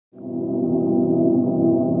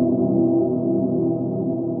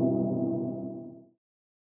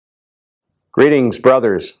Greetings,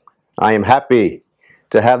 brothers. I am happy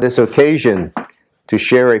to have this occasion to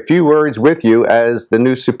share a few words with you as the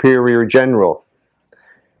new Superior General.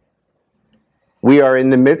 We are in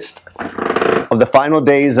the midst of the final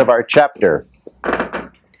days of our chapter.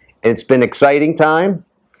 It's been an exciting time,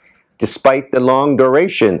 despite the long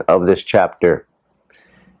duration of this chapter.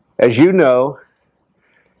 As you know,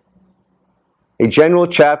 a general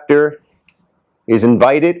chapter is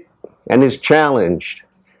invited and is challenged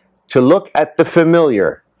to look at the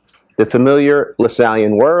familiar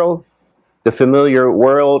Lasallian world, the familiar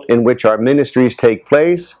world in which our ministries take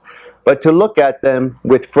place, but to look at them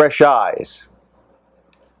with fresh eyes.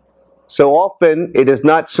 So often it is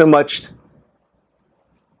not so much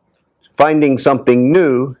finding something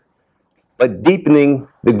new, but deepening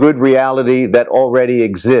the good reality that already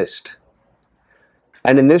exists.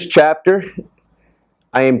 And in this chapter,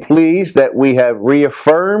 I am pleased that we have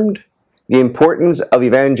reaffirmed the importance of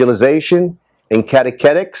evangelization and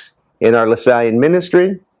catechetics in our Lasallian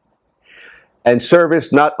ministry, and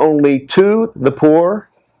service not only to the poor,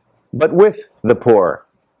 but with the poor.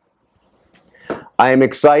 I am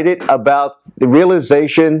excited about the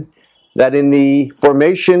realization that in the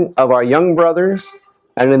formation of our young brothers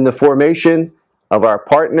and in the formation of our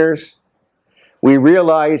partners, we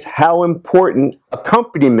realize how important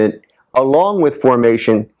accompaniment along with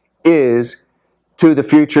formation is to the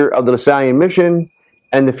future of the Lasallian mission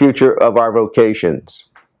and the future of our vocations.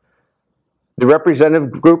 The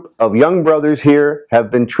representative group of young brothers here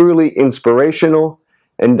have been truly inspirational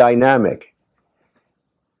and dynamic.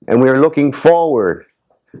 And we are looking forward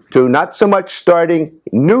to not so much starting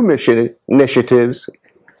new mission initiatives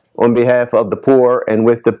on behalf of the poor and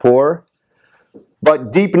with the poor,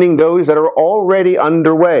 but deepening those that are already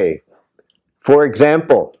underway. For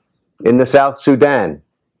example, in the South Sudan.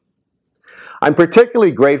 I'm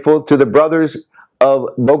particularly grateful to the brothers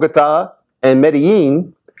of Bogotá and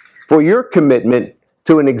Medellin for your commitment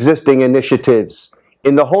to an existing initiatives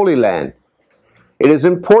in the Holy Land. It is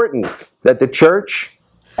important that the church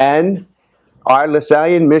and our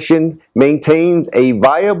Lasallian mission maintains a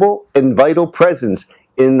viable and vital presence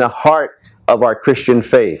in the heart of our Christian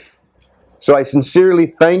faith. So I sincerely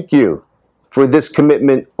thank you for this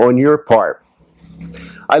commitment on your part.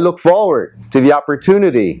 I look forward to the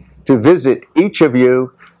opportunity to visit each of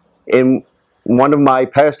you in one of my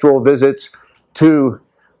pastoral visits to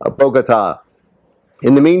Bogotá.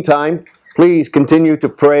 In the meantime, please continue to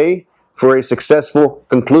pray for a successful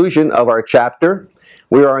conclusion of our chapter.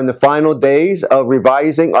 We are in the final days of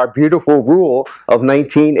revising our beautiful rule of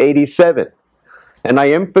 1987. And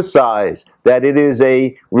I emphasize that it is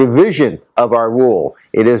a revision of our rule.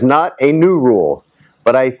 It is not a new rule.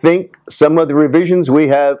 But I think some of the revisions we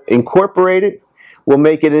have incorporated will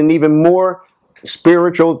make it an even more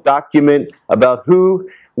spiritual document about who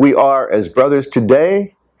we are as brothers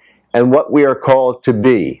today and what we are called to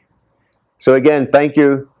be. So again, thank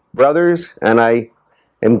you, brothers, and I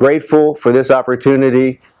am grateful for this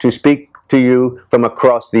opportunity to speak to you from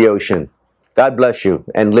across the ocean. God bless you,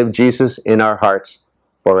 and live Jesus in our hearts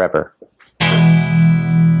forever.